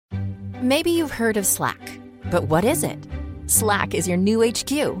Maybe you've heard of Slack, but what is it? Slack is your new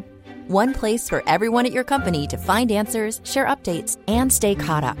HQ. One place for everyone at your company to find answers, share updates, and stay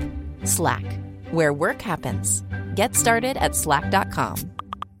caught up. Slack, where work happens. Get started at slack.com.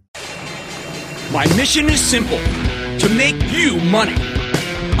 My mission is simple, to make you money.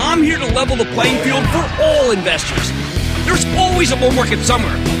 I'm here to level the playing field for all investors. There's always a bull market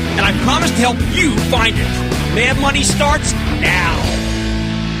somewhere, and I promise to help you find it. Mad Money starts now.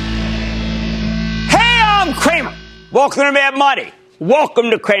 Hey, I'm Cramer. Welcome to Mad Money.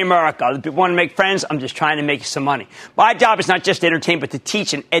 Welcome to Cramerica. If you want to make friends, I'm just trying to make you some money. My job is not just to entertain, but to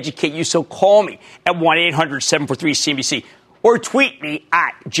teach and educate you. So call me at 1-800-743-CNBC or tweet me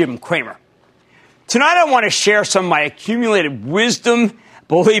at Jim Cramer. Tonight, I want to share some of my accumulated wisdom.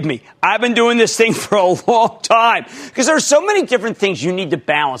 Believe me, I've been doing this thing for a long time because there are so many different things you need to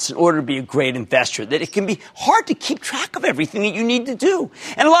balance in order to be a great investor that it can be hard to keep track of everything that you need to do.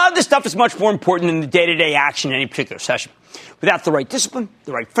 And a lot of this stuff is much more important than the day-to-day action in any particular session. Without the right discipline,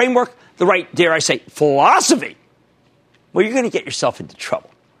 the right framework, the right, dare I say, philosophy, well, you're going to get yourself into trouble.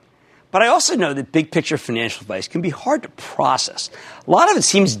 But I also know that big picture financial advice can be hard to process. A lot of it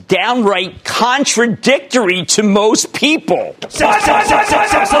seems downright contradictory to most people.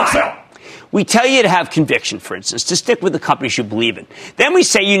 We tell you to have conviction, for instance, to stick with the companies you believe in. Then we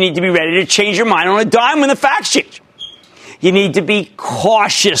say you need to be ready to change your mind on a dime when the facts change. You need to be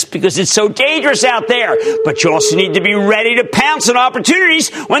cautious because it's so dangerous out there. But you also need to be ready to pounce on opportunities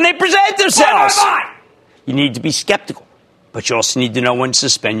when they present themselves. You need to be skeptical. But you also need to know when to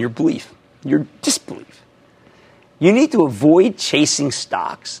suspend your belief, your disbelief. You need to avoid chasing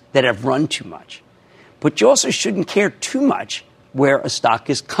stocks that have run too much. But you also shouldn't care too much where a stock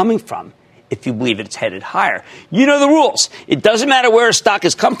is coming from if you believe it's headed higher. You know the rules. It doesn't matter where a stock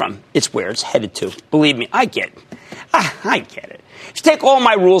has come from. It's where it's headed to. Believe me, I get it. I get it. If you take all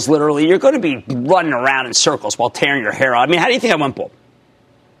my rules literally, you're going to be running around in circles while tearing your hair out. I mean, how do you think I went bull?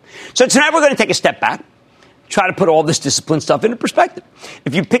 So tonight we're going to take a step back. Try to put all this discipline stuff into perspective.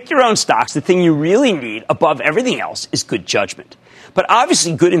 If you pick your own stocks, the thing you really need above everything else is good judgment. But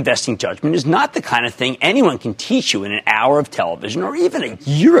obviously, good investing judgment is not the kind of thing anyone can teach you in an hour of television or even a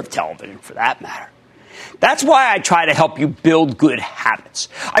year of television, for that matter. That's why I try to help you build good habits.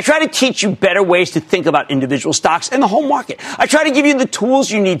 I try to teach you better ways to think about individual stocks and the whole market. I try to give you the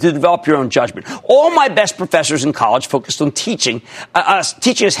tools you need to develop your own judgment. All my best professors in college focused on teaching us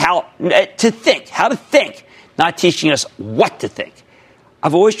how to think. Not teaching us what to think.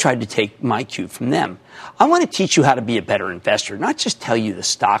 I've always tried to take my cue from them. I want to teach you how to be a better investor, not just tell you the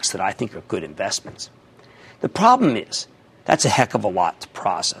stocks that I think are good investments. The problem is, that's a heck of a lot to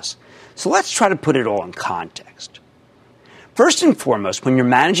process. So let's try to put it all in context. First and foremost, when you're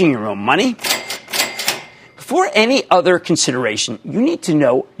managing your own money, before any other consideration, you need to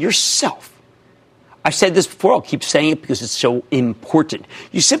know yourself. I've said this before. I'll keep saying it because it's so important.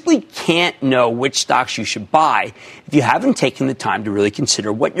 You simply can't know which stocks you should buy if you haven't taken the time to really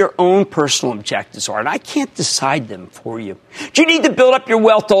consider what your own personal objectives are. And I can't decide them for you. Do you need to build up your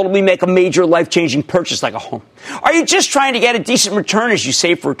wealth to ultimately make a major life-changing purchase like a home? Are you just trying to get a decent return as you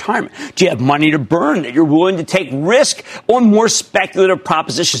save for retirement? Do you have money to burn that you're willing to take risk on more speculative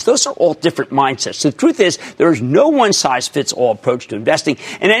propositions? Those are all different mindsets. So the truth is, there is no one-size-fits-all approach to investing.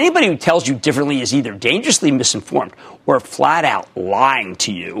 And anybody who tells you differently is either dangerously misinformed or flat out lying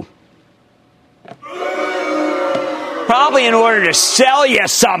to you. Probably in order to sell you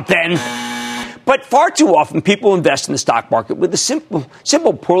something. But far too often, people invest in the stock market with a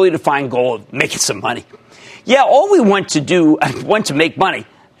simple, poorly defined goal of making some money. Yeah, all we want to make money.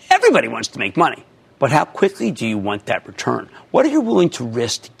 Everybody wants to make money. But how quickly do you want that return? What are you willing to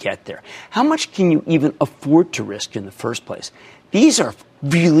risk to get there? How much can you even afford to risk in the first place? These are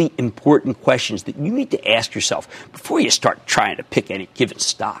really important questions that you need to ask yourself before you start trying to pick any given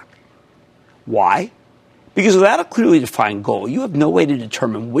stock. Why? Because without a clearly defined goal, you have no way to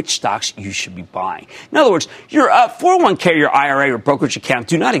determine which stocks you should be buying. In other words, your 401k, your IRA, or brokerage account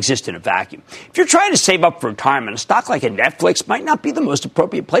do not exist in a vacuum. If you're trying to save up for retirement, a stock like a Netflix might not be the most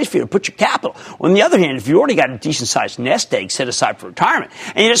appropriate place for you to put your capital. On the other hand, if you already got a decent-sized nest egg set aside for retirement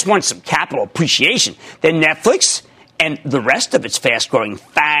and you just want some capital appreciation, then Netflix and the rest of its fast-growing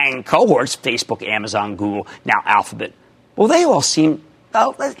FANG cohorts, Facebook, Amazon, Google, now Alphabet, well, they all seem,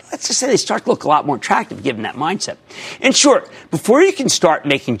 let's just say they start to look a lot more attractive given that mindset. In short, before you can start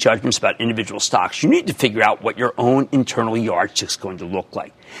making judgments about individual stocks, you need to figure out what your own internal yardstick is going to look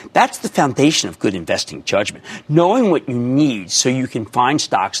like. That's the foundation of good investing judgment, knowing what you need so you can find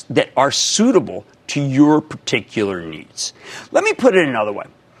stocks that are suitable to your particular needs. Let me put it another way.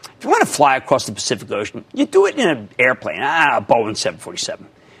 If you want to fly across the Pacific Ocean, you do it in an airplane, a Boeing 747.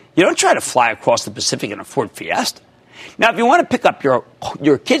 You don't try to fly across the Pacific in a Ford Fiesta. Now, if you want to pick up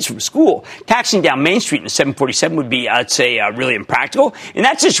your kids from school, taxing down Main Street in a 747 would be, I'd say, really impractical. In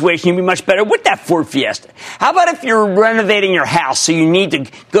that situation, you'd be much better with that Ford Fiesta. How about if you're renovating your house, so you need to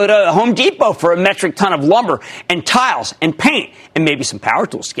go to Home Depot for a metric ton of lumber and tiles and paint and maybe some power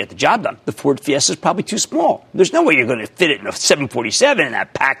tools to get the job done? The Ford Fiesta is probably too small. There's no way you're going to fit it in a 747 in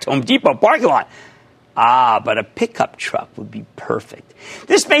that packed Home Depot parking lot. But a pickup truck would be perfect.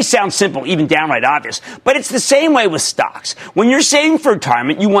 This may sound simple, even downright obvious, but it's the same way with stocks. When you're saving for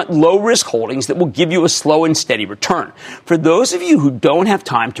retirement, you want low-risk holdings that will give you a slow and steady return. For those of you who don't have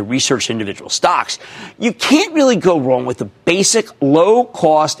time to research individual stocks, you can't really go wrong with a basic,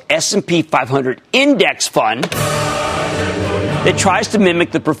 low-cost S&P 500 index fund that tries to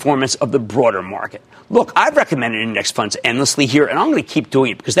mimic the performance of the broader market. Look, I've recommended index funds endlessly here, and I'm going to keep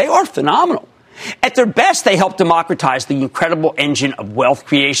doing it because they are phenomenal. At their best, they help democratize the incredible engine of wealth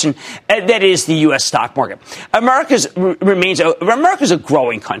creation that is the U.S. stock market. America's a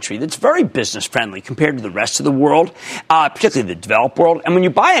growing country that's very business-friendly compared to the rest of the world, particularly the developed world. And when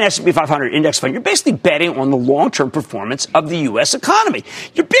you buy an S&P 500 index fund, you're basically betting on the long-term performance of the U.S. economy.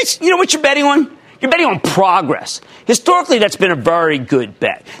 You know what you're betting on? You're betting on progress. Historically, that's been a very good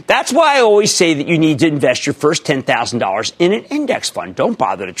bet. That's why I always say that you need to invest your first $10,000 in an index fund. Don't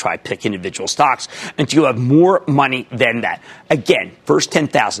bother to try pick individual stocks until you have more money than that. Again, first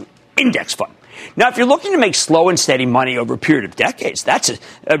 $10,000 index fund. Now, if you're looking to make slow and steady money over a period of decades, that's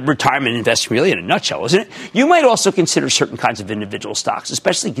a retirement investment really in a nutshell, isn't it? You might also consider certain kinds of individual stocks,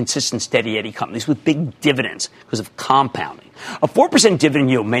 especially consistent, steady Eddie companies with big dividends because of compounding. A 4%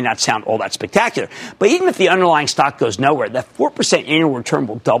 dividend yield may not sound all that spectacular, but even if the underlying stock goes nowhere, that 4% annual return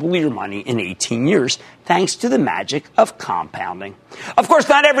will double your money in 18 years, thanks to the magic of compounding. Of course,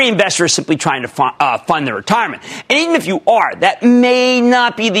 not every investor is simply trying to fund their retirement. And even if you are, that may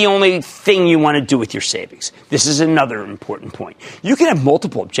not be the only thing you want to do with your savings. This is another important point. You can have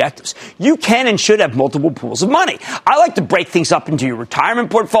multiple objectives. You can and should have multiple pools of money. I like to break things up into your retirement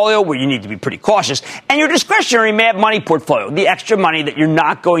portfolio, where you need to be pretty cautious, and your discretionary mad money portfolio, the extra money that you're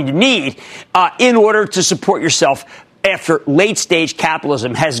not going to need in order to support yourself after late-stage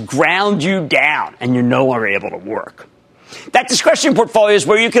capitalism has ground you down and you're no longer able to work. That discretionary portfolio is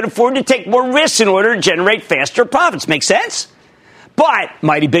where you can afford to take more risks in order to generate faster profits. Make sense? But,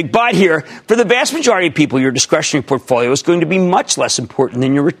 mighty big but here, for the vast majority of people, your discretionary portfolio is going to be much less important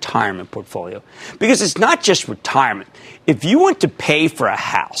than your retirement portfolio. Because it's not just retirement. If you want to pay for a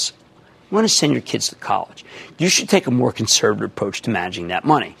house, you want to send your kids to college, you should take a more conservative approach to managing that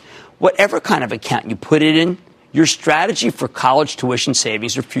money. Whatever kind of account you put it in, your strategy for college tuition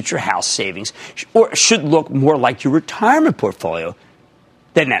savings or future house savings should look more like your retirement portfolio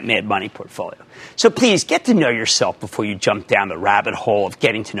than that mad money portfolio. So please get to know yourself before you jump down the rabbit hole of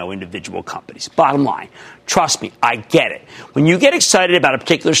getting to know individual companies. Bottom line, trust me, I get it. When you get excited about a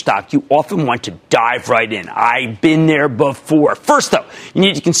particular stock, you often want to dive right in. I've been there before. First, though, you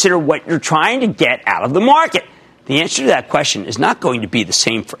need to consider what you're trying to get out of the market. The answer to that question is not going to be the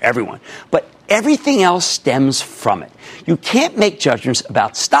same for everyone, but everything else stems from it. You can't make judgments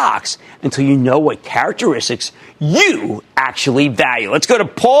about stocks until you know what characteristics you actually value. Let's go to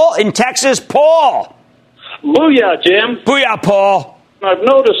Paul in Texas. Paul. Booyah, Jim. Booyah, Paul. I've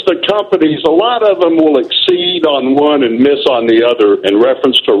noticed the companies, a lot of them will exceed on one and miss on the other in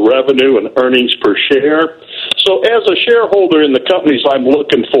reference to revenue and earnings per share. So as a shareholder in the companies I'm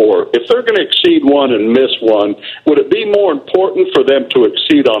looking for, if they're going to exceed one and miss one, would it be more important for them to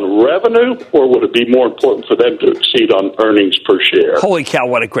exceed on revenue, or would it be more important for them to exceed on earnings per share? Holy cow,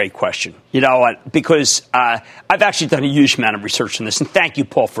 what a great question. You know what? Because I've actually done a huge amount of research on this, and thank you,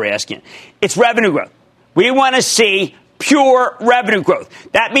 Paul, for asking it. It's revenue growth. We want to see pure revenue growth.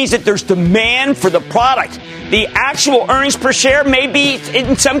 That means that there's demand for the product. The actual earnings per share may be,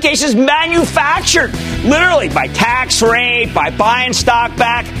 in some cases, manufactured, literally by tax rate, by buying stock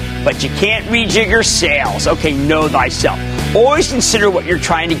back, but you can't rejigger sales. Okay, know thyself. Always consider what you're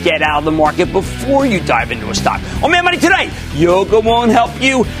trying to get out of the market before you dive into a stock. On Mad Money Tonight, yoga won't help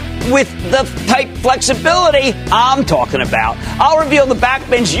you with the type flexibility I'm talking about. I'll reveal the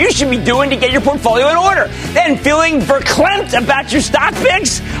backbends you should be doing to get your portfolio in order. Then, feeling verklempt about your stock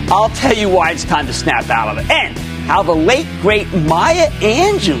picks? I'll tell you why it's time to snap out of it. And how the late, great Maya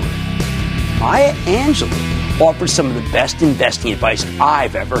Angelou offers some of the best investing advice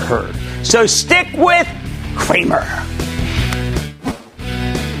I've ever heard. So stick with Cramer.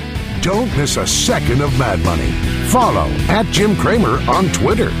 Don't miss a second of Mad Money. Follow @Jim Cramer on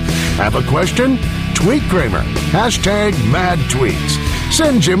Twitter. Have a question? Tweet Cramer. #MadTweets.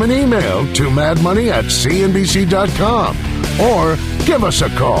 Send Jim an email to madmoney@cnbc.com Or give us a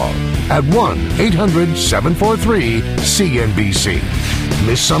call at 1-800-743-CNBC.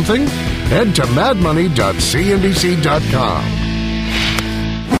 Miss something? Head to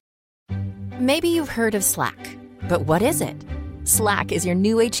madmoney.cnbc.com. Maybe you've heard of Slack, but what is it? Slack is your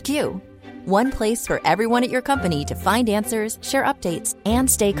new HQ. One place for everyone at your company to find answers, share updates, and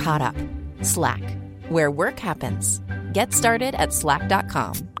stay caught up. Slack, where work happens. Get started at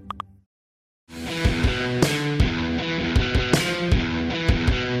slack.com.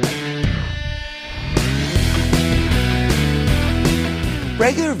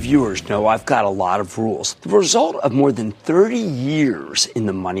 Regular viewers know I've got a lot of rules, the result of more than 30 years in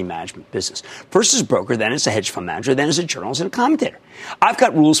the money management business. First as a broker, then as a hedge fund manager, then as a journalist and a commentator. I've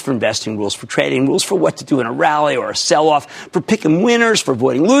got rules for investing, rules for trading, rules for what to do in a rally or a sell-off, for picking winners, for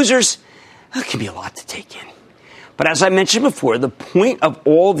avoiding losers. That can be a lot to take in. But as I mentioned before, the point of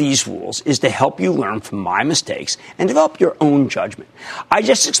all these rules is to help you learn from my mistakes and develop your own judgment. I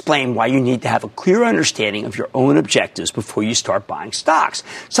just explained why you need to have a clear understanding of your own objectives before you start buying stocks,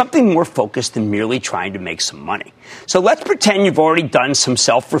 something more focused than merely trying to make some money. So let's pretend you've already done some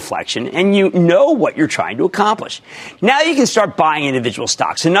self-reflection and you know what you're trying to accomplish. Now you can start buying individual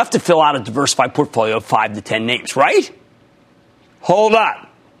stocks, enough to fill out a diversified portfolio of 5 to 10 names, right? Hold on.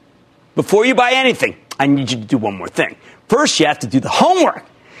 Before you buy anything, I need you to do one more thing. First, you have to do the homework.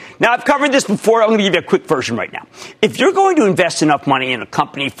 Now, I've covered this before. I'm going to give you a quick version right now. If you're going to invest enough money in a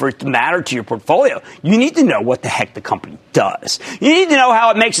company for it to matter to your portfolio, you need to know what the heck the company does. You need to know how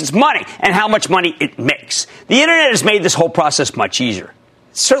it makes its money and how much money it makes. The Internet has made this whole process much easier.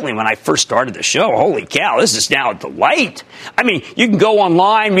 Certainly when I first started the show, holy cow, this is now a delight. I mean, you can go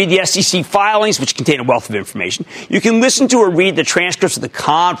online, read the SEC filings, which contain a wealth of information. You can listen to or read the transcripts of the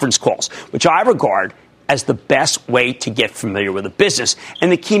conference calls, which I regard as the best way to get familiar with a business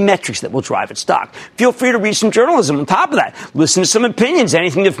and the key metrics that will drive its stock. Feel free to read some journalism on top of that. Listen to some opinions,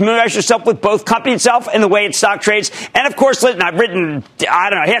 anything to familiarize yourself with both company itself and the way its stock trades. And, of course, I've written,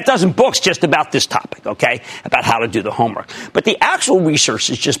 half a dozen books just about this topic, okay, about how to do the homework. But the actual research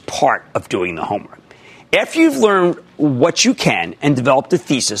is just part of doing the homework. After you've learned what you can and developed a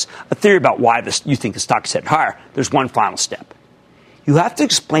thesis, a theory about why you think the stock is headed higher, there's one final step. You have to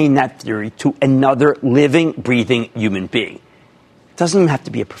explain that theory to another living, breathing human being. It doesn't even have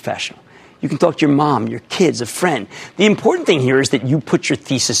to be a professional. You can talk to your mom, your kids, a friend. The important thing here is that you put your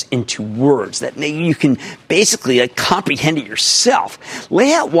thesis into words, that you can basically comprehend it yourself.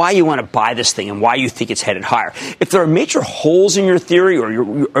 Lay out why you want to buy this thing and why you think it's headed higher. If there are major holes in your theory or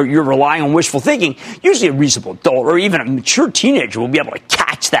you're relying on wishful thinking, usually a reasonable adult or even a mature teenager will be able to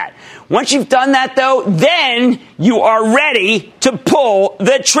catch that. Once you've done that, though, then you are ready to pull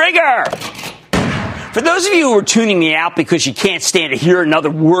the trigger. For those of you who are tuning me out because you can't stand to hear another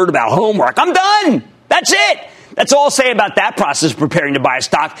word about homework, I'm done. That's it. That's all I'll say about that process of preparing to buy a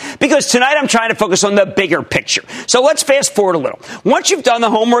stock, because tonight I'm trying to focus on the bigger picture. So let's fast forward a little. Once you've done the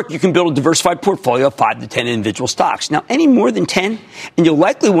homework, you can build a diversified portfolio of 5 to 10 individual stocks. Now, any more than 10, and you'll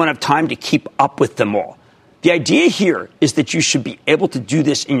likely won't have time to keep up with them all. The idea here is that you should be able to do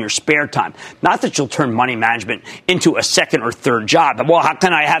this in your spare time, not that you'll turn money management into a second or third job. Well, how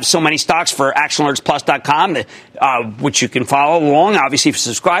can I have so many stocks for ActionAlertsPlus.com, which you can follow along, obviously, if you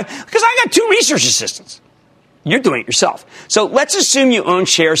subscribe? Because I got 2 research assistants. You're doing it yourself. So let's assume you own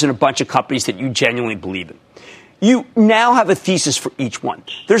shares in a bunch of companies that you genuinely believe in. You now have a thesis for each one.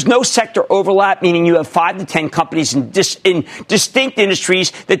 There's no sector overlap, meaning you have 5 to 10 companies in distinct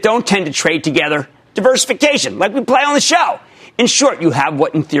industries that don't tend to trade together. Diversification, like we play on the show. In short, you have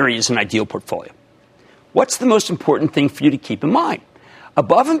what in theory is an ideal portfolio. What's the most important thing for you to keep in mind?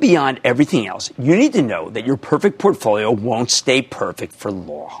 Above and beyond everything else, you need to know that your perfect portfolio won't stay perfect for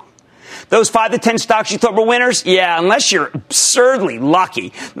long. Those 5 to 10 stocks you thought were winners? Yeah, unless you're absurdly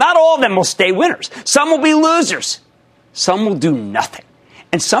lucky. Not all of them will stay winners. Some will be losers. Some will do nothing.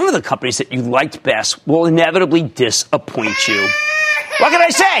 And some of the companies that you liked best will inevitably disappoint you. What can I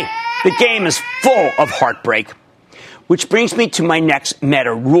say? The game is full of heartbreak. Which brings me to my next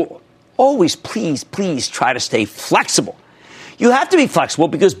meta rule. Always, please try to stay flexible. You have to be flexible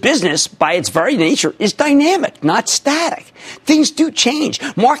because business, by its very nature, is dynamic, not static. Things do change.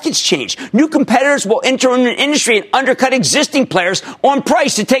 Markets change. New competitors will enter an industry and undercut existing players on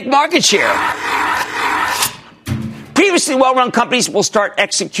price to take market share. Previously well-run companies will start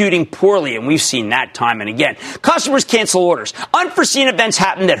executing poorly, and we've seen that time and again. Customers cancel orders. Unforeseen events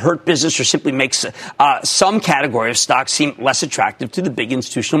happen that hurt business or simply makes some category of stocks seem less attractive to the big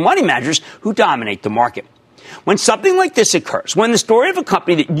institutional money managers who dominate the market. When something like this occurs, when the story of a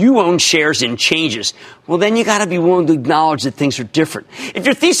company that you own shares in changes, well, then you got to be willing to acknowledge that things are different. If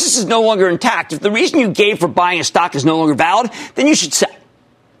your thesis is no longer intact, if the reason you gave for buying a stock is no longer valid, then you should sell.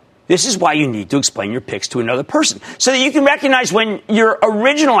 This is why you need to explain your picks to another person so that you can recognize when your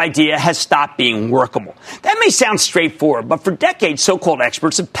original idea has stopped being workable. That may sound straightforward, but for decades, so-called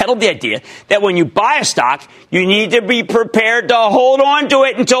experts have peddled the idea that when you buy a stock, you need to be prepared to hold on to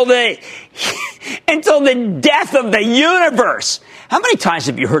it until the death of the universe. How many times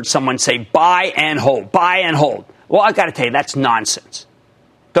have you heard someone say buy and hold, buy and hold? Well, I've got to tell you, that's nonsense.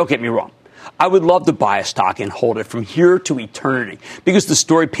 Don't get me wrong. I would love to buy a stock and hold it from here to eternity because the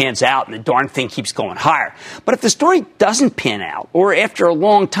story pans out and the darn thing keeps going higher. But if the story doesn't pan out, or after a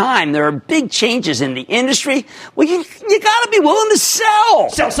long time there are big changes in the industry, well, you got to be willing to sell.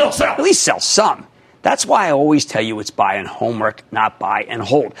 Sell. At least sell some. That's why I always tell you it's buy and homework, not buy and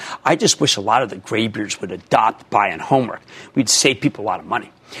hold. I just wish a lot of the graybeards would adopt buy and homework. We'd save people a lot of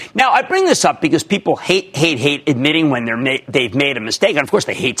money. Now, I bring this up because people hate admitting when they've made a mistake. And, of course,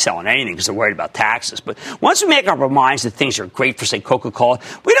 they hate selling anything because they're worried about taxes. But once we make up our minds that things are great for, say, Coca-Cola,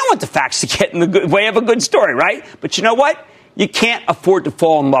 we don't want the facts to get in the way of a good story, right? But you know what? You can't afford to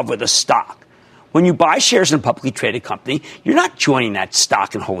fall in love with a stock. When you buy shares in a publicly traded company, you're not joining that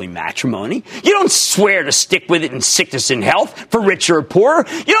stock in holy matrimony. You don't swear to stick with it in sickness and health, for richer or poorer.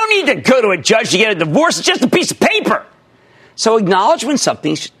 You don't need to go to a judge to get a divorce. It's just a piece of paper. So acknowledge when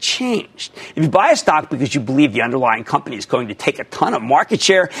something's changed. If you buy a stock because you believe the underlying company is going to take a ton of market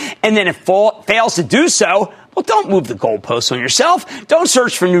share and then it fails to do so, well, don't move the goalposts on yourself. Don't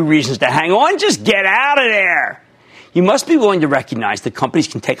search for new reasons to hang on. Just get out of there. You must be willing to recognize that companies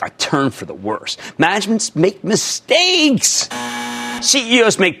can take a turn for the worse. Managements make mistakes.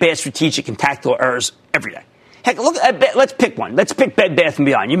 CEOs make bad strategic and tactical errors every day. Heck, look, let's pick one. Let's pick Bed Bath &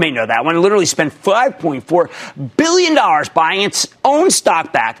 Beyond. You may know that one. It literally spent $5.4 billion buying its own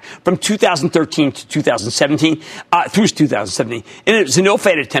stock back from 2013 to 2017, through 2017. And it was an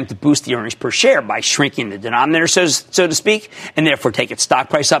ill-fated attempt to boost the earnings per share by shrinking the denominator, so to speak, and therefore take its stock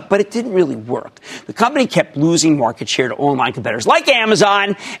price up. But it didn't really work. The company kept losing market share to online competitors like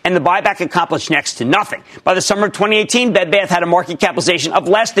Amazon, and the buyback accomplished next to nothing. By the summer of 2018, Bed Bath had a market capitalization of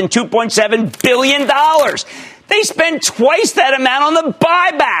less than $2.7 billion. They spend twice that amount on the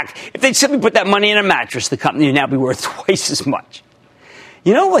buyback. If they'd simply put that money in a mattress, the company would now be worth twice as much.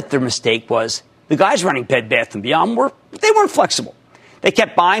 You know what their mistake was? The guys running Bed Bath & Beyond weren't flexible. They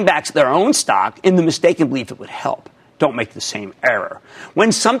kept buying back their own stock in the mistaken belief it would help. Don't make the same error.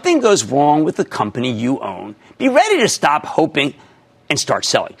 When something goes wrong with the company you own, be ready to stop hoping and start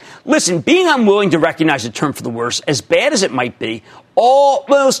selling. Listen, being unwilling to recognize a turn for the worse, as bad as it might be,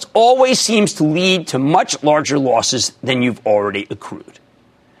 almost always seems to lead to much larger losses than you've already accrued.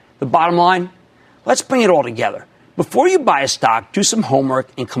 The bottom line, let's bring it all together. Before you buy a stock, do some homework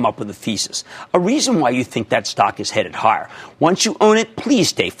and come up with a thesis, a reason why you think that stock is headed higher. Once you own it, please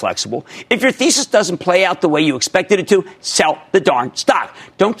stay flexible. If your thesis doesn't play out the way you expected it to, sell the darn stock.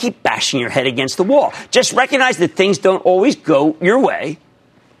 Don't keep bashing your head against the wall. Just recognize that things don't always go your way,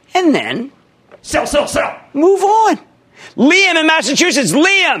 and then sell. Move on. Liam in Massachusetts.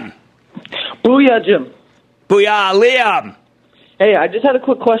 Liam. Booyah, Jim. Booyah, Liam. Hey, I just had a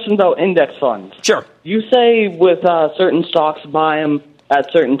quick question about index funds. Sure. You say with certain stocks, buy them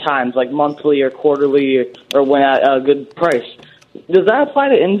at certain times, like monthly or quarterly, or when at a good price. Does that apply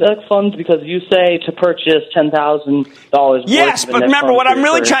to index funds? Because you say to purchase $10,000. Yes, but remember, what I'm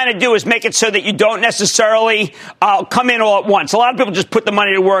really trying to do is make it so that you don't necessarily come in all at once. A lot of people just put the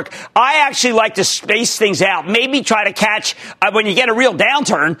money to work. I actually like to space things out. Maybe try to catch when you get a real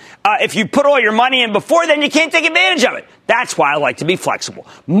downturn. If you put all your money in before, then you can't take advantage of it. That's why I like to be flexible.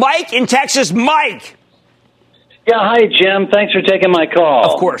 Mike in Texas. Mike. Yeah, hi, Jim. Thanks for taking my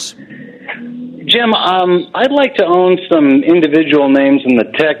call. Of course. Jim, I'd like to own some individual names in the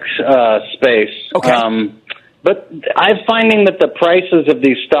tech space. Okay. But I'm finding that the prices of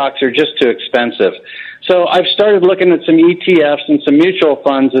these stocks are just too expensive. So I've started looking at some ETFs and some mutual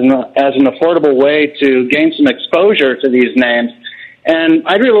funds as an affordable way to gain some exposure to these names. And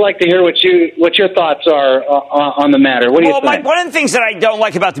I'd really like to hear what your thoughts are on the matter. What do you think? Mike, one of the things that I don't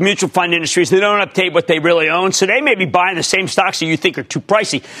like about the mutual fund industry is they don't update what they really own. So they may be buying the same stocks that you think are too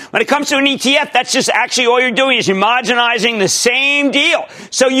pricey. When it comes to an ETF, that's just actually all you're doing is homogenizing the same deal.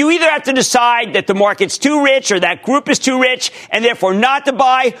 So you either have to decide that the market's too rich or that group is too rich and therefore not to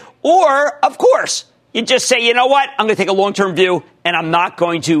buy, or, of course, you just say, you know what, I'm going to take a long-term view and I'm not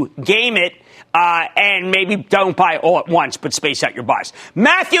going to game it. And maybe don't buy all at once, but space out your buys.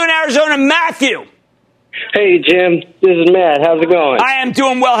 Matthew in Arizona. Matthew. Hey, Jim. This is Matt. How's it going? I am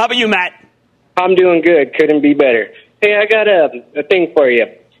doing well. How about you, Matt? I'm doing good. Couldn't be better. Hey, I got a thing for you.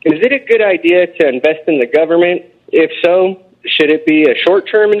 Is it a good idea to invest in the government? If so, should it be a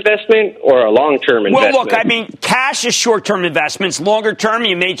short-term investment or a long-term investment? Well, look, I mean, cash is short-term investments. Longer term,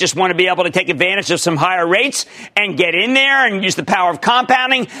 you may just want to be able to take advantage of some higher rates and get in there and use the power of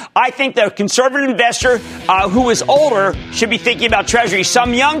compounding. I think the conservative investor who is older should be thinking about Treasury.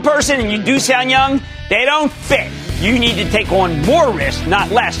 Some young person, and you do sound young, they don't fit. You need to take on more risk,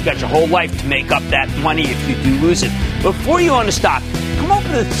 not less. You got your whole life to make up that money if you do lose it. Before you own a stock, come up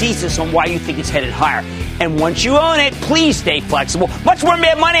with a thesis on why you think it's headed higher. And once you own it, please stay flexible. Much more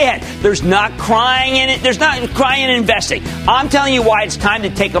Mad Money ahead. There's not crying in it. There's not crying in investing. I'm telling you why it's time to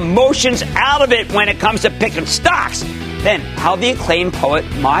take emotions out of it when it comes to picking stocks. Then, how the acclaimed poet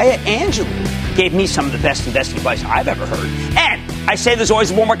Maya Angelou gave me some of the best investing advice I've ever heard. And I say there's always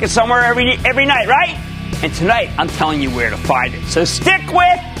a bull market somewhere every night, right? And tonight, I'm telling you where to find it. So stick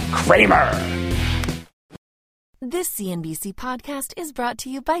with Cramer. This CNBC podcast is brought to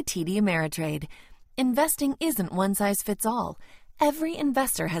you by TD Ameritrade. Investing isn't one size fits all. Every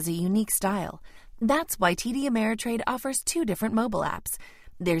investor has a unique style. That's why TD Ameritrade offers 2 different mobile apps.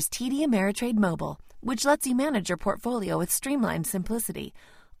 There's TD Ameritrade Mobile, which lets you manage your portfolio with streamlined simplicity.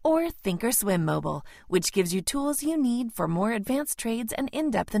 Or Thinkorswim Mobile, which gives you tools you need for more advanced trades and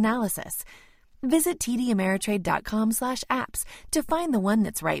in-depth analysis. Visit tdameritrade.com/apps to find the one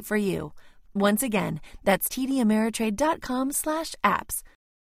that's right for you. Once again, that's tdameritrade.com/apps.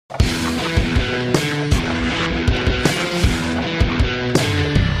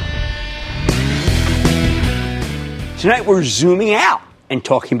 Tonight we're zooming out and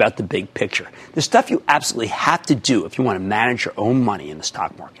talking about the big picture. The stuff you absolutely have to do if you want to manage your own money in the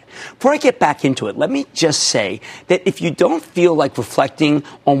stock market. Before I get back into it, let me just say that if you don't feel like reflecting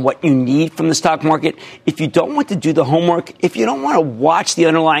on what you need from the stock market, if you don't want to do the homework, if you don't want to watch the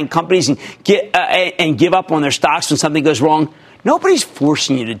underlying companies and give up on their stocks when something goes wrong, nobody's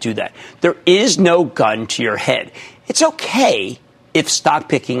forcing you to do that. There is no gun to your head. It's okay if stock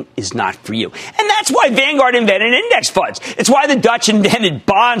picking is not for you. And that's why Vanguard invented index funds. It's why the Dutch invented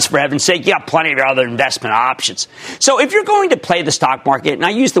bonds, for heaven's sake. You got plenty of other investment options. So if you're going to play the stock market, and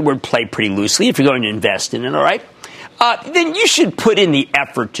I use the word play pretty loosely, if you're going to invest in it, all right, then you should put in the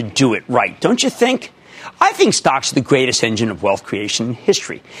effort to do it right, don't you think? I think stocks are the greatest engine of wealth creation in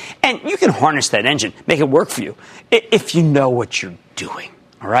history. And you can harness that engine, make it work for you, if you know what you're doing.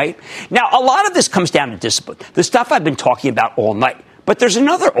 All right. Now, a lot of this comes down to discipline, the stuff I've been talking about all night. But there's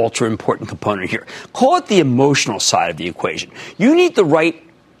another ultra important component here. Call it the emotional side of the equation. You need the right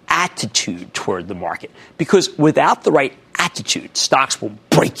attitude toward the market, because without the right attitude, stocks will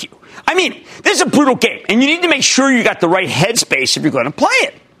break you. I mean, this is a brutal game, and you need to make sure you got the right headspace if you're going to play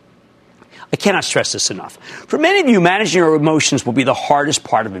it. I cannot stress this enough. For many of you, managing your emotions will be the hardest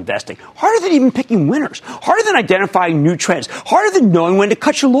part of investing. Harder than even picking winners. Harder than identifying new trends. Harder than knowing when to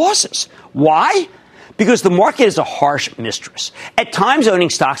cut your losses. Why? Because the market is a harsh mistress. At times, owning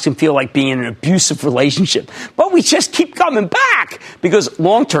stocks can feel like being in an abusive relationship. But we just keep coming back. Because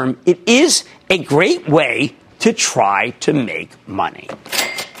long term, it is a great way to try to make money.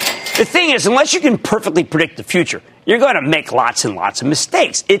 The thing is, unless you can perfectly predict the future, you're going to make lots and lots of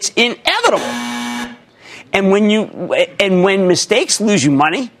mistakes. It's inevitable. And when mistakes lose you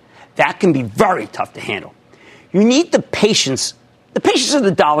money, that can be very tough to handle. You need the patience of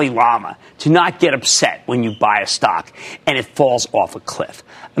the Dalai Lama to not get upset when you buy a stock and it falls off a cliff.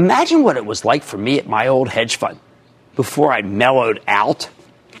 Imagine what it was like for me at my old hedge fund. Before I mellowed out,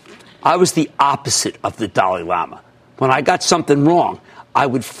 I was the opposite of the Dalai Lama. When I got something wrong, I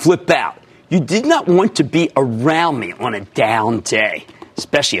would flip out. You did not want to be around me on a down day,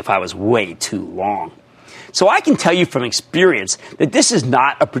 especially if I was way too long. So I can tell you from experience that this is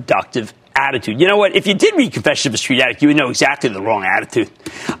not a productive attitude. You know what? If you did read Confession of a Street Addict, you would know exactly the wrong attitude.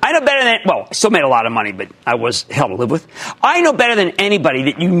 I know better than, well, I still made a lot of money, but I was hell to live with. I know better than anybody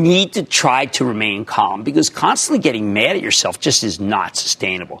that you need to try to remain calm, because constantly getting mad at yourself just is not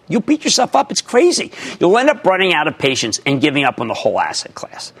sustainable. You'll beat yourself up. It's crazy. You'll end up running out of patience and giving up on the whole asset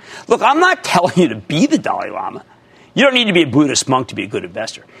class. Look, I'm not telling you to be the Dalai Lama. You don't need to be a Buddhist monk to be a good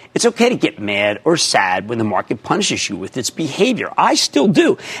investor. It's okay to get mad or sad when the market punishes you with its behavior. I still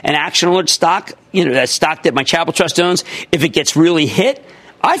do. An Action Alert stock, that stock that my Chapel Trust owns, if it gets really hit,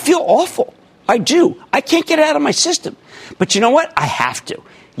 I feel awful. I do. I can't get it out of my system. But you know what? I have to.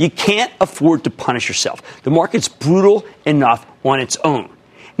 You can't afford to punish yourself. The market's brutal enough on its own.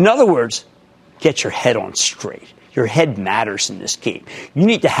 In other words, get your head on straight. Your head matters in this game. You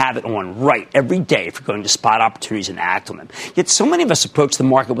need to have it on right every day if you're going to spot opportunities and act on them. Yet so many of us approach the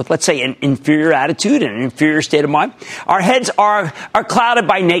market with, let's say, an inferior attitude and an inferior state of mind. Our heads are clouded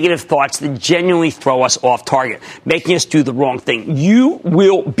by negative thoughts that genuinely throw us off target, making us do the wrong thing. You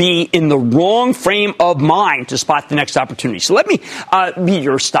will be in the wrong frame of mind to spot the next opportunity. So let me be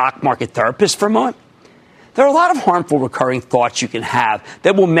your stock market therapist for a moment. There are a lot of harmful recurring thoughts you can have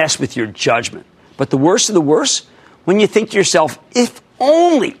that will mess with your judgment. But the worst of the worst, when you think to yourself, if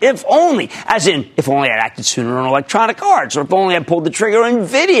only, as in, if only I'd acted sooner on electronic arts, or if only I'd pulled the trigger on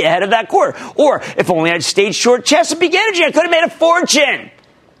NVIDIA ahead of that quarter, or if only I'd stayed short Chesapeake Energy, I could have made a fortune.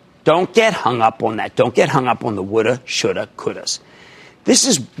 Don't get hung up on that. Don't get hung up on the woulda, shoulda, couldas. This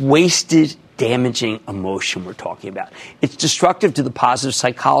is wasted, damaging emotion we're talking about. It's destructive to the positive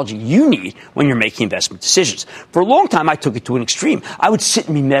psychology you need when you're making investment decisions. For a long time, I took it to an extreme. I would sit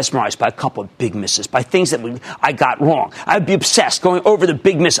and be mesmerized by a couple of big misses, by things that I got wrong. I would be obsessed, going over the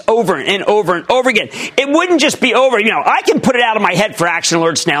big miss over and over and over again. It wouldn't just be over. I can put it out of my head for action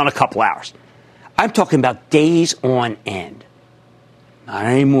alerts now in a couple hours. I'm talking about days on end. Not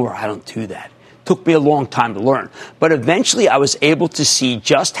anymore. I don't do that. Took me a long time to learn. But eventually I was able to see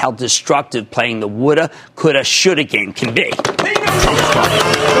just how destructive playing the woulda, coulda, shoulda game can be.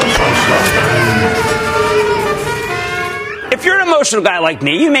 If you're an emotional guy like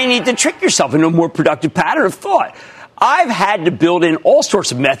me, you may need to trick yourself into a more productive pattern of thought. I've had to build in all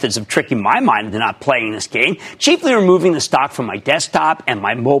sorts of methods of tricking my mind into not playing this game, chiefly removing the stock from my desktop and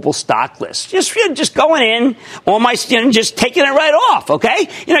my mobile stock list. Just going in on my, just taking it right off, okay?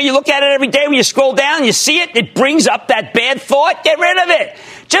 You look at it every day when you scroll down, you see it, it brings up that bad thought, get rid of it.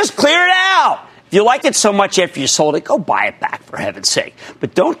 Just clear it out. If you like it so much after you sold it, go buy it back, for heaven's sake.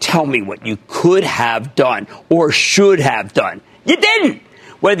 But don't tell me what you could have done or should have done. You didn't.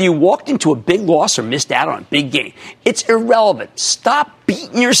 Whether you walked into a big loss or missed out on a big gain, it's irrelevant. Stop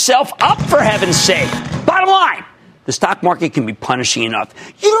beating yourself up, for heaven's sake. Bottom line, the stock market can be punishing enough.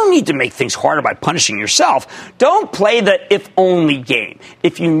 You don't need to make things harder by punishing yourself. Don't play the if-only game.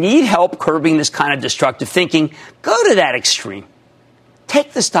 If you need help curbing this kind of destructive thinking, go to that extreme.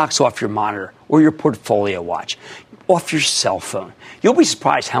 Take the stocks off your monitor or your portfolio watch, off your cell phone. You'll be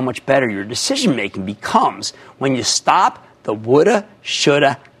surprised how much better your decision-making becomes when you stop the woulda,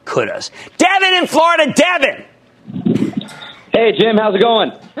 shoulda, couldas. Devin in Florida. Devin! Hey, Jim. How's it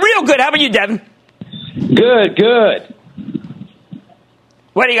going? Real good. How about you, Devin? Good.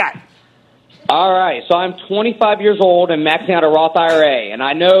 What do you got? All right. So I'm 25 years old and maxing out a Roth IRA. And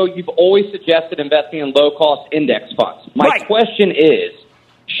I know you've always suggested investing in low-cost index funds. My question is,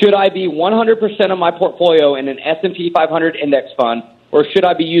 should I be 100% of my portfolio in an S&P 500 index fund, or should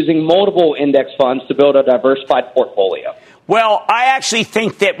I be using multiple index funds to build a diversified portfolio? Well, I actually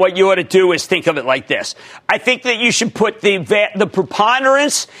think that what you ought to do is think of it like this. I think that you should put the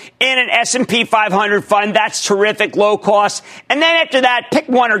preponderance in an S&P 500 fund. That's terrific, low cost. And then after that, pick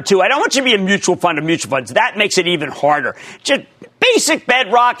one or two. I don't want you to be a mutual fund of mutual funds. That makes it even harder. Just basic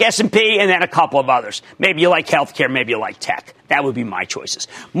bedrock, S&P, and then a couple of others. Maybe you like healthcare, maybe you like tech. That would be my choices.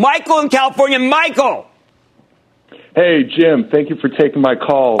 Michael in California. Michael! Hey, Jim, thank you for taking my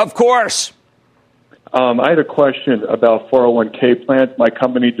call. Of course. I had a question about 401k plans. My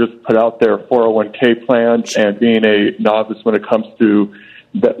company just put out their 401k plans, and being a novice when it comes to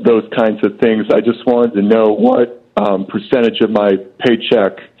those kinds of things, I just wanted to know what percentage of my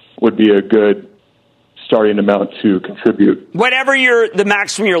paycheck would be a good starting amount to contribute. Whatever the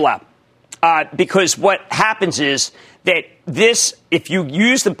max from your lap. Because what happens is that if you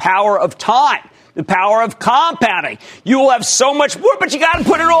use the power of time, the power of compounding, you will have so much more, but you got to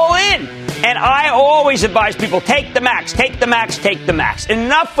put it all in. And I always advise people, take the max, take the max, take the max.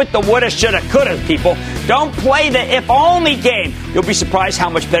 Enough with the woulda, shoulda, coulda, people. Don't play the if-only game. You'll be surprised how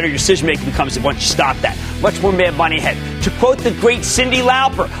much better your decision-making becomes once you stop that. Much more mad money ahead. To quote the great Cyndi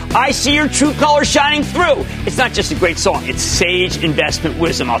Lauper, I see your true colors shining through. It's not just a great song. It's sage investment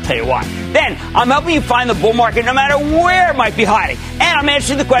wisdom, I'll tell you why. Then, I'm helping you find the bull market no matter where it might be hiding. And I'm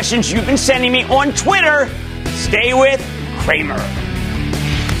answering the questions you've been sending me on Twitter. Stay with Cramer.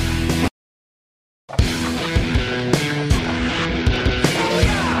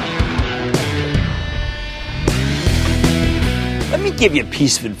 Let me give you a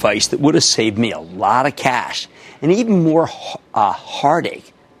piece of advice that would have saved me a lot of cash and even more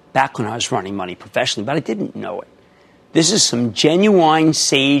heartache back when I was running money professionally, but I didn't know it. This is some genuine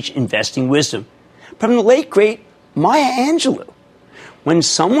sage investing wisdom from the late, great Maya Angelou. When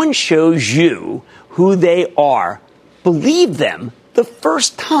someone shows you who they are, believe them the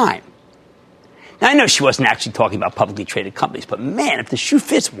first time. Now, I know she wasn't actually talking about publicly traded companies, but man, if the shoe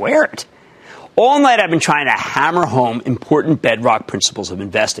fits, wear it. All night I've been trying to hammer home important bedrock principles of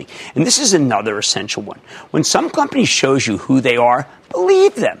investing. And this is another essential one. When some company shows you who they are,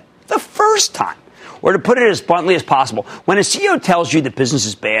 believe them the first time. Or to put it as bluntly as possible, when a CEO tells you that business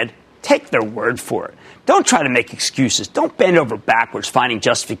is bad, take their word for it. Don't try to make excuses. Don't bend over backwards finding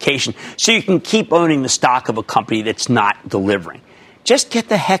justification so you can keep owning the stock of a company that's not delivering. Just get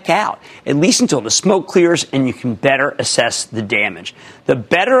the heck out, at least until the smoke clears and you can better assess the damage. The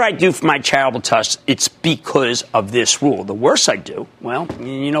better I do for my charitable trust, it's because of this rule. The worse I do, well,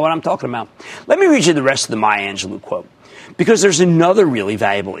 you know what I'm talking about. Let me read you the rest of the Maya Angelou quote, because there's another really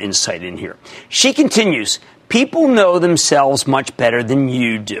valuable insight in here. She continues, people know themselves much better than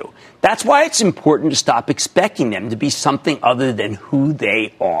you do. That's why it's important to stop expecting them to be something other than who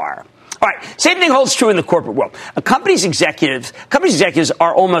they are. All right, same thing holds true in the corporate world. A company's executives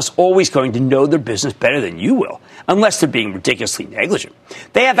are almost always going to know their business better than you will, unless they're being ridiculously negligent.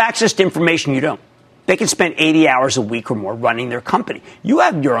 They have access to information you don't. They can spend 80 hours a week or more running their company. You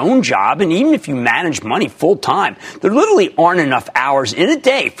have your own job, and even if you manage money full time, there literally aren't enough hours in a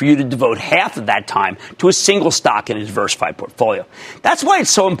day for you to devote half of that time to a single stock in a diversified portfolio. That's why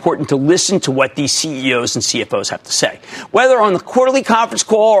it's so important to listen to what these CEOs and CFOs have to say, whether on the quarterly conference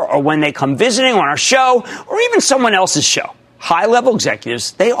call or when they come visiting on our show or even someone else's show. High-level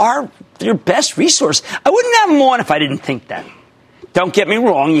executives, they are your best resource. I wouldn't have them on if I didn't think that. Don't get me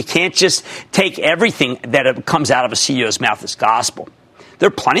wrong, you can't just take everything that comes out of a CEO's mouth as gospel. There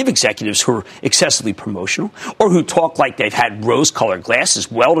are plenty of executives who are excessively promotional or who talk like they've had rose-colored glasses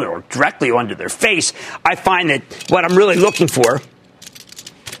welded or directly onto their face. I find that what I'm really looking for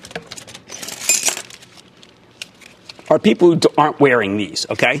are people who aren't wearing these,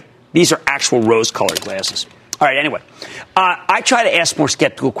 okay? These are actual rose-colored glasses. All right, anyway, I try to ask more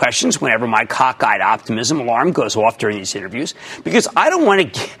skeptical questions whenever my cockeyed optimism alarm goes off during these interviews, because I don't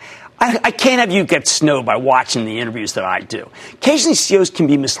want to I can't have you get snowed by watching the interviews that I do. Occasionally, CEOs can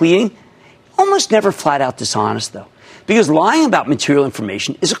be misleading, almost never flat out dishonest, though, because lying about material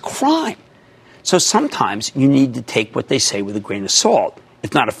information is a crime. So sometimes you need to take what they say with a grain of salt,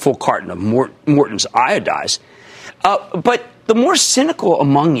 if not a full carton of Morton's iodized. But the more cynical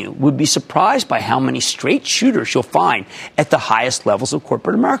among you would be surprised by how many straight shooters you'll find at the highest levels of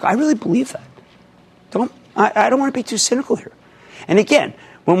corporate America. I really believe that. I don't want to be too cynical here. And again,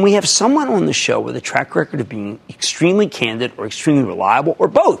 when we have someone on the show with a track record of being extremely candid or extremely reliable or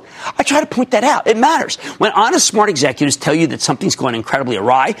both, I try to point that out. It matters. When honest, smart executives tell you that something's going incredibly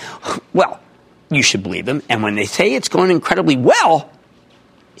awry, well, you should believe them. And when they say it's going incredibly well,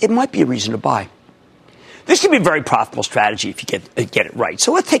 it might be a reason to buy. This can be a very profitable strategy if you get it right.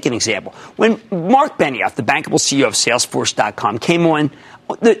 So let's take an example. When Mark Benioff, the bankable CEO of Salesforce.com, came on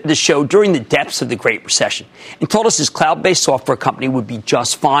the show during the depths of the Great Recession and told us his cloud-based software company would be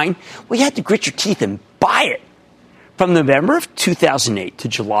just fine, well, you had to grit your teeth and buy it. From November of 2008 to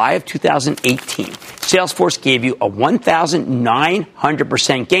July of 2018, Salesforce gave you a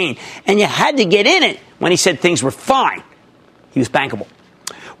 1,900% gain, and you had to get in it when he said things were fine. He was bankable.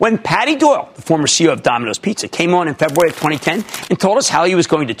 When Patty Doyle, the former CEO of Domino's Pizza, came on in February of 2010 and told us how he was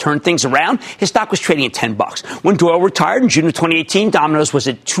going to turn things around, his stock was trading at $10. When Doyle retired in June of 2018, Domino's was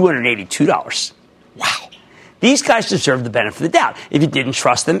at $282. Wow. These guys deserve the benefit of the doubt. If you didn't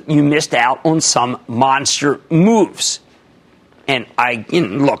trust them, you missed out on some monster moves. And I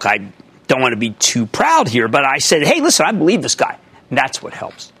don't want to be too proud here, but I said, hey, listen, I believe this guy. And that's what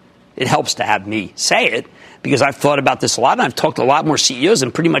helps. It helps to have me say it, because I've thought about this a lot, and I've talked to a lot more CEOs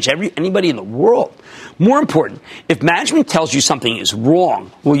than pretty much anybody in the world. More important, if management tells you something is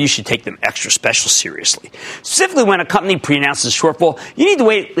wrong, well, you should take them extra special seriously. Specifically, when a company pre-announces a shortfall, you need to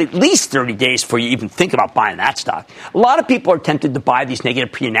wait at least 30 days before you even think about buying that stock. A lot of people are tempted to buy these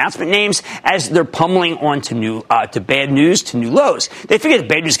negative pre-announcement names as they're pummeling on to bad news, to new lows. They figure the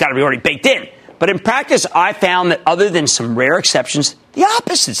bad news got to be already baked in. But in practice, I found that other than some rare exceptions, the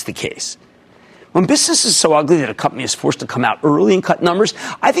opposite's the case. When business is so ugly that a company is forced to come out early and cut numbers,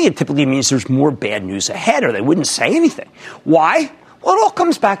 I think it typically means there's more bad news ahead, or they wouldn't say anything. Why? Well, it all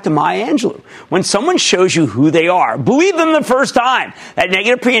comes back to Maya Angelou. When someone shows you who they are, believe them the first time. That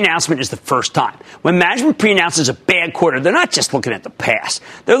negative pre-announcement is the first time. When management pre-announces a bad quarter, they're not just looking at the past.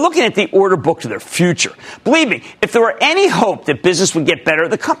 They're looking at the order book to their future. Believe me, if there were any hope that business would get better,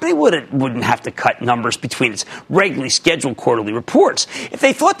 the company wouldn't have to cut numbers between its regularly scheduled quarterly reports. If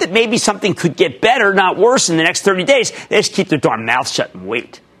they thought that maybe something could get better, not worse, in the next 30 days, they just keep their darn mouth shut and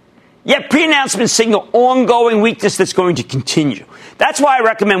wait. Yet pre-announcements signal ongoing weakness that's going to continue. That's why I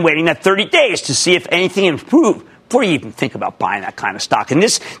recommend waiting that 30 days to see if anything improved before you even think about buying that kind of stock. And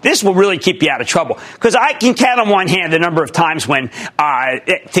this will really keep you out of trouble, because I can count on one hand the number of times when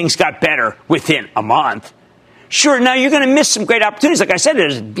things got better within a month. Sure, now you're going to miss some great opportunities. Like I said,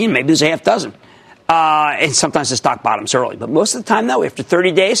 maybe there's a half dozen. And sometimes the stock bottoms early. But most of the time, though, after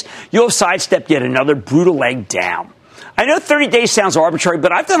 30 days, you'll have sidestepped yet another brutal leg down. I know 30 days sounds arbitrary,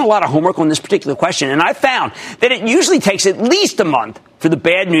 but I've done a lot of homework on this particular question, and I found that it usually takes at least a month for the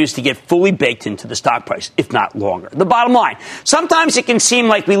bad news to get fully baked into the stock price, if not longer. The bottom line, sometimes it can seem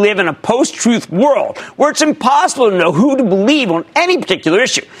like we live in a post-truth world where it's impossible to know who to believe on any particular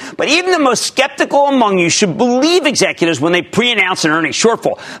issue. But even the most skeptical among you should believe executives when they pre-announce an earnings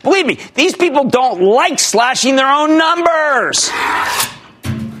shortfall. Believe me, these people don't like slashing their own numbers.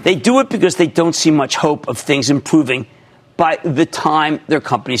 They do it because they don't see much hope of things improving by the time their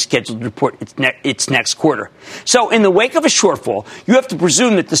company is scheduled to report its next quarter. So in the wake of a shortfall, you have to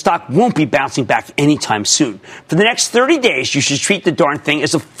presume that the stock won't be bouncing back anytime soon. For the next 30 days, you should treat the darn thing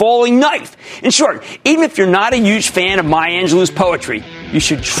as a falling knife. In short, even if you're not a huge fan of Maya Angelou's poetry, you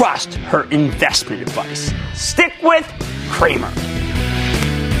should trust her investment advice. Stick with Cramer.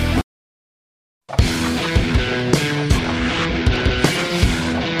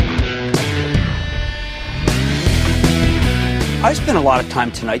 I spent a lot of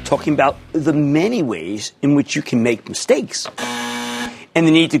time tonight talking about the many ways in which you can make mistakes and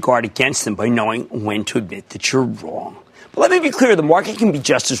the need to guard against them by knowing when to admit that you're wrong. But let me be clear, the market can be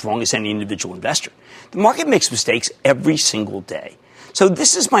just as wrong as any individual investor. The market makes mistakes every single day. So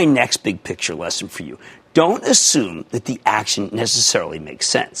this is my next big picture lesson for you. Don't assume that the action necessarily makes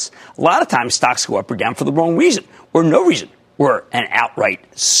sense. A lot of times stocks go up or down for the wrong reason, or no reason, or an outright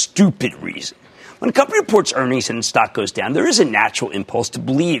stupid reason. When a company reports earnings and the stock goes down, there is a natural impulse to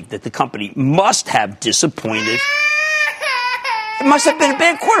believe that the company must have disappointed. It must have been a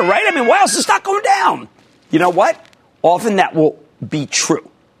bad quarter, right? I mean, why else is the stock going down? You know what? Often that will be true.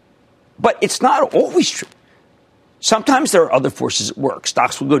 But it's not always true. Sometimes there are other forces at work.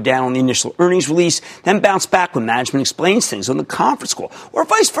 Stocks will go down on the initial earnings release, then bounce back when management explains things on the conference call, or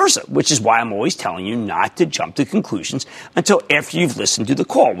vice versa, which is why I'm always telling you not to jump to conclusions until after you've listened to the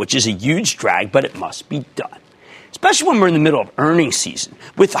call, which is a huge drag, but it must be done. Especially when we're in the middle of earnings season,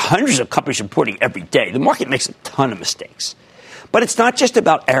 with hundreds of companies reporting every day, the market makes a ton of mistakes. But it's not just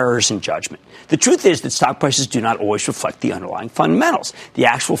about errors in judgment. The truth is that stock prices do not always reflect the underlying fundamentals, the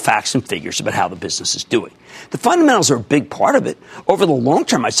actual facts and figures about how the business is doing. The fundamentals are a big part of it. Over the long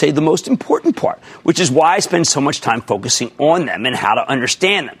term, I'd say the most important part, which is why I spend so much time focusing on them and how to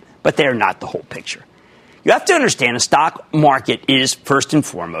understand them. But they are not the whole picture. You have to understand a stock market is, first and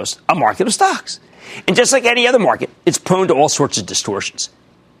foremost, a market of stocks. And just like any other market, it's prone to all sorts of distortions.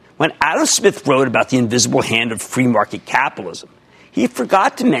 When Adam Smith wrote about the invisible hand of free market capitalism, he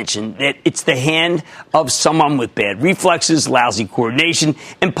forgot to mention that it's the hand of someone with bad reflexes, lousy coordination,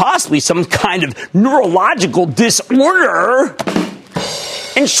 and possibly some kind of neurological disorder.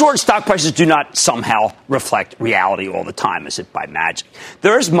 In short, stock prices do not somehow reflect reality all the time as if by magic.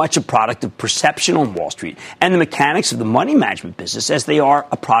 There is much a product of perception on Wall Street and the mechanics of the money management business as they are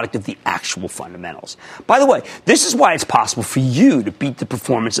a product of the actual fundamentals. By the way, this is why it's possible for you to beat the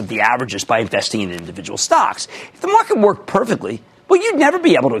performance of the averages by investing in individual stocks. If the market worked perfectly, well, you'd never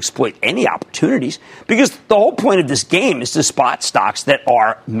be able to exploit any opportunities because the whole point of this game is to spot stocks that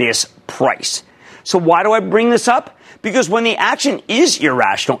are mispriced. So why do I bring this up? Because when the action is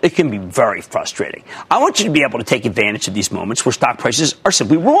irrational, it can be very frustrating. I want you to be able to take advantage of these moments where stock prices are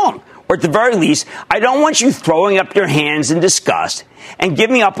simply wrong. Or at the very least, I don't want you throwing up your hands in disgust and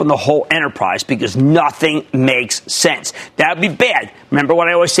giving up on the whole enterprise because nothing makes sense. That would be bad. Remember what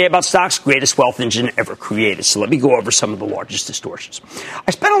I always say about stocks? Greatest wealth engine ever created. So let me go over some of the largest distortions. I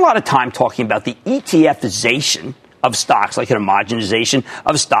spent a lot of time talking about the ETFization of stocks, like an homogenization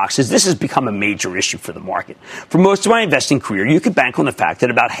of stocks, as this has become a major issue for the market. For most of my investing career, you could bank on the fact that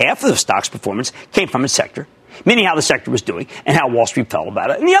about half of the stock's performance came from its sector, meaning how the sector was doing and how Wall Street felt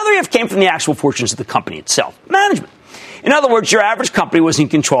about it. And the other half came from the actual fortunes of the company itself, management. In other words, your average company was in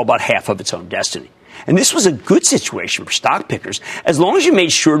control about half of its own destiny. And this was a good situation for stock pickers as long as you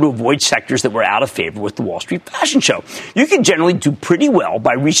made sure to avoid sectors that were out of favor with the Wall Street fashion show. You can generally do pretty well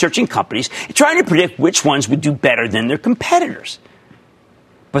by researching companies and trying to predict which ones would do better than their competitors.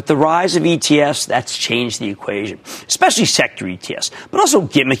 But the rise of ETFs, that's changed the equation, especially sector ETFs, but also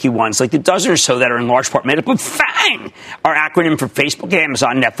gimmicky ones like the dozen or so that are in large part made up of FANG, our acronym for Facebook,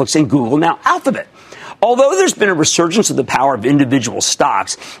 Amazon, Netflix, and Google, now Alphabet. Although there's been a resurgence of the power of individual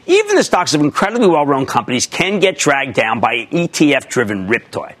stocks, even the stocks of incredibly well-run companies can get dragged down by an ETF-driven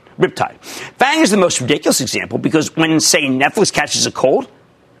riptide. FANG is the most ridiculous example because when, say, Netflix catches a cold,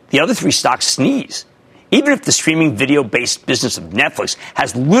 the other three stocks sneeze. even if the streaming video-based business of Netflix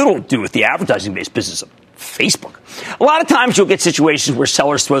has little to do with the advertising-based business of Facebook. A lot of times you'll get situations where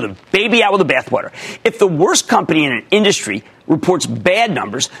sellers throw the baby out with the bathwater. If the worst company in an industry reports bad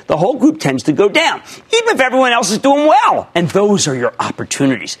numbers, the whole group tends to go down, even if everyone else is doing well. And those are your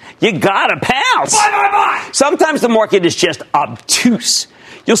opportunities. You gotta pounce. Buy. Sometimes the market is just obtuse.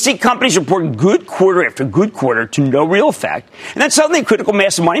 You'll see companies reporting good quarter after good quarter to no real effect. And then suddenly critical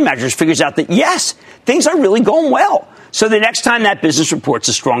mass of money managers figures out that, yes, things are really going well. So the next time that business reports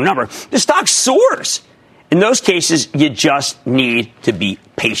a strong number, the stock soars. In those cases, you just need to be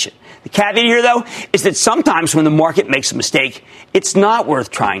patient. The caveat here, though, is that sometimes when the market makes a mistake, it's not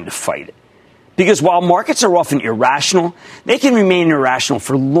worth trying to fight it. Because while markets are often irrational, they can remain irrational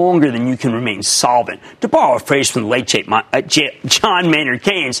for longer than you can remain solvent. To borrow a phrase from the late John Maynard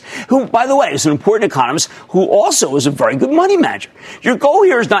Keynes, who, by the way, is an important economist who also is a very good money manager. Your goal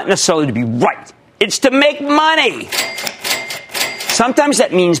here is not necessarily to be right. It's to make money. Sometimes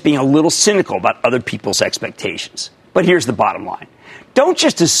that means being a little cynical about other people's expectations. But here's the bottom line. Don't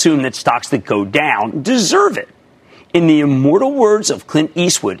just assume that stocks that go down deserve it. In the immortal words of Clint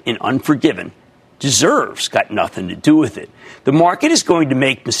Eastwood in Unforgiven, deserves got nothing to do with it. The market is going to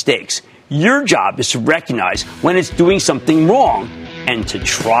make mistakes. Your job is to recognize when it's doing something wrong and to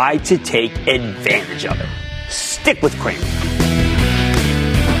try to take advantage of it. Stick with Cramer.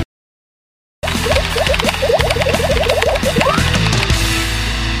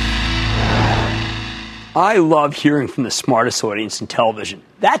 I love hearing from the smartest audience in television.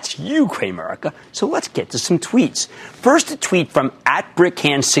 That's you, Cramerica. So let's get to some tweets. First, a tweet from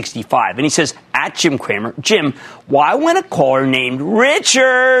 @Brickhand65, and he says, @Jim Cramer, Jim, why when a caller named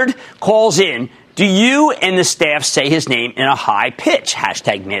Richard calls in, do you and the staff say his name in a high pitch?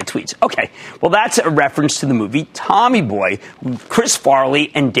 #mad tweets. Okay, well, that's a reference to the movie Tommy Boy with Chris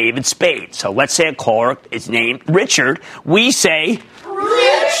Farley and David Spade. So let's say a caller is named Richard. We say,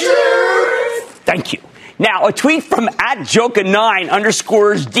 Richard! Thank you. Now, a tweet from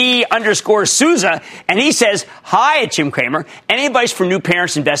 @Joka9_D_Souza, and he says, hi, Jim Cramer. Any advice for new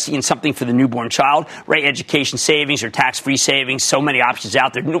parents investing in something for the newborn child? Right, education savings or tax-free savings. So many options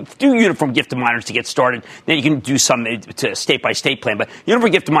out there. Do uniform gift to minors to get started. Then you can do some to state-by-state plan. But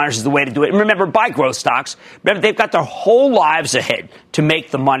uniform gift to minors is the way to do it. And remember, buy growth stocks. Remember, they've got their whole lives ahead to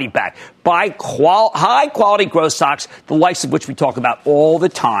make the money back. Buy high-quality growth stocks, the likes of which we talk about all the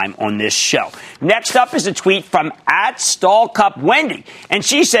time on this show. Next up is a tweet from @StallCupWendy, and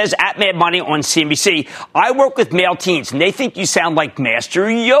she says, @Mad Money on CNBC, I work with male teens, and they think you sound like Master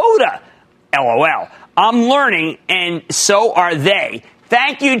Yoda. LOL. I'm learning, and so are they.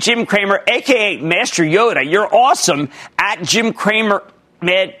 Thank you, Jim Cramer, a.k.a. Master Yoda. You're awesome. @Jim Cramer.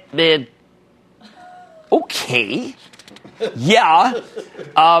 Mad. Okay. Yeah.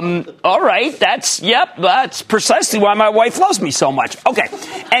 All right. That's precisely why my wife loves me so much. Okay.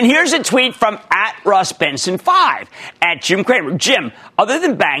 And here's a tweet from @RussBenson5, @Jim Cramer. Jim, other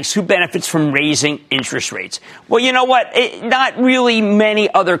than banks, who benefits from raising interest rates? Well, you know what? Not really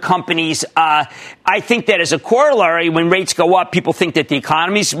many other companies. I think that as a corollary, when rates go up, people think that the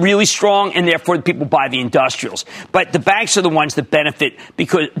economy's really strong, and therefore people buy the industrials. But the banks are the ones that benefit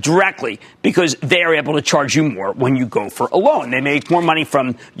directly because they are able to charge you more when you go for a loan. They make more money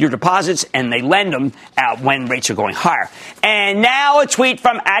from your deposits, and they lend them when rates are going higher. And now a tweet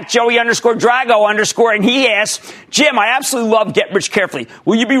from @Joey_Drago_, and he asks, Jim, I absolutely love Get Rich Carefully.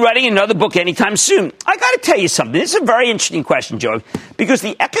 Will you be writing another book anytime soon? I got to tell you something. This is a very interesting question, Joey, because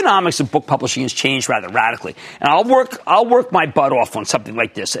the economics of book publishing has changed rather radically. And I'll work my butt off on something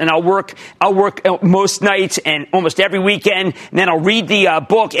like this. And I'll work most nights and almost every weekend. And then I'll read the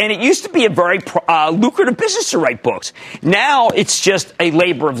book. And it used to be a very lucrative business to write books. Now it's just a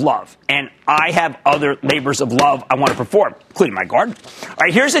labor of love. And I have other labors of love I want to perform, including my garden. All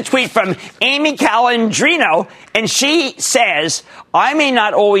right, here's a tweet from Amy Calandrino, and she says, I may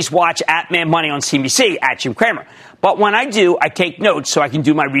not always watch @Mad Money on CNBC, @Jim Cramer. But when I do, I take notes so I can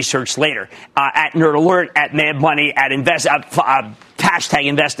do my research later. @Nerd Alert, @Mad Money, #investing. I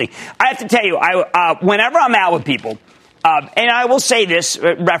have to tell you, whenever I'm out with people, and I will say this,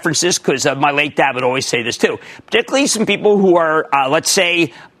 reference this, because my late dad would always say this too, particularly some people who are, let's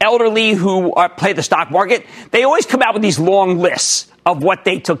say, elderly who play the stock market, they always come out with these long lists of what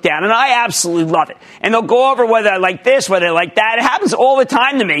they took down, and I absolutely love it. And they'll go over whether I like this, whether I like that. It happens all the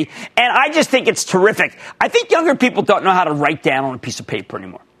time to me, and I just think it's terrific. I think younger people don't know how to write down on a piece of paper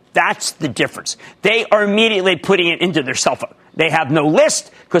anymore. That's the difference. They are immediately putting it into their cell phone. They have no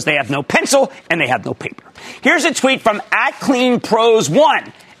list because they have no pencil and they have no paper. Here's a tweet from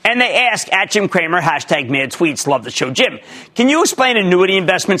 @CleanPros1, And they ask at Jim Cramer, hashtag mad tweets, love the show. Jim, can you explain annuity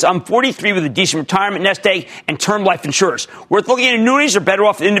investments? I'm 43 with a decent retirement nest egg and term life insurers. Worth looking at annuities or better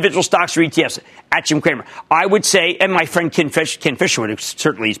off individual stocks or ETFs? At Jim Cramer. I would say, and my friend Ken Fisher would have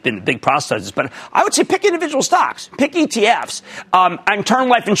certainly been a big proselytist, but I would say pick individual stocks, pick ETFs. And term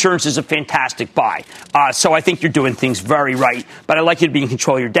life insurance is a fantastic buy. So I think you're doing things very right, but I like you to be in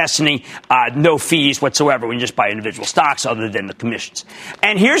control of your destiny. No fees whatsoever when you just buy individual stocks other than the commissions.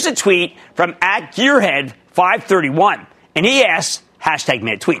 And here's a tweet from at Gearhead531, and he asks, hashtag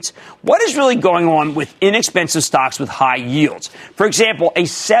mad tweets, what is really going on with inexpensive stocks with high yields? For example, a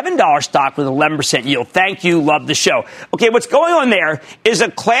 $7 stock with 11% yield. Thank you. Love the show. Okay, what's going on there is a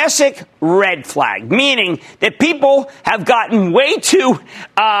classic red flag, meaning that people have gotten way too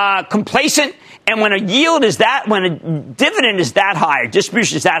complacent. And when a yield is that, when a dividend is that high, or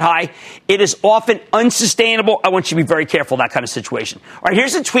distribution is that high, it is often unsustainable. I want you to be very careful of that kind of situation. All right,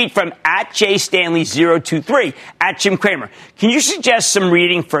 here's a tweet from at jstanley023 at Jim Cramer. Can you suggest some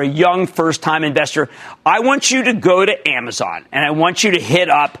reading for a young first-time investor? I want you to go to Amazon, and I want you to hit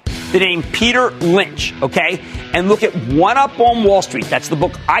up the name Peter Lynch, okay? And look at One Up on Wall Street. That's the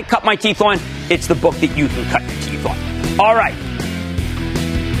book I cut my teeth on. It's the book that you can cut your teeth on. All right.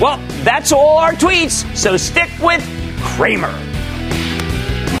 Well, that's all our tweets, so stick with Cramer.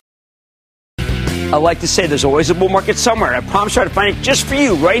 I like to say there's always a bull market somewhere, and I promise I'll find it just for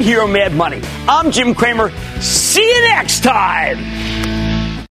you right here on Mad Money. I'm Jim Cramer. See you next time.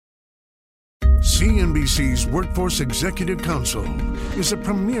 CNBC's Workforce Executive Council is a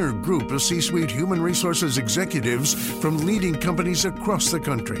premier group of C-suite human resources executives from leading companies across the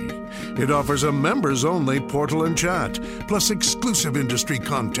country. It offers a members-only portal and chat, plus exclusive industry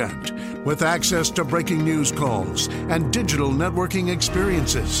content, with access to breaking news calls and digital networking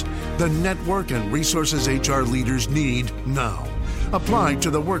experiences. The network and resources HR leaders need now. Apply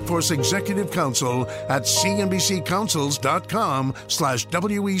to the Workforce Executive Council at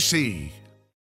cnbccouncils.com/WEC.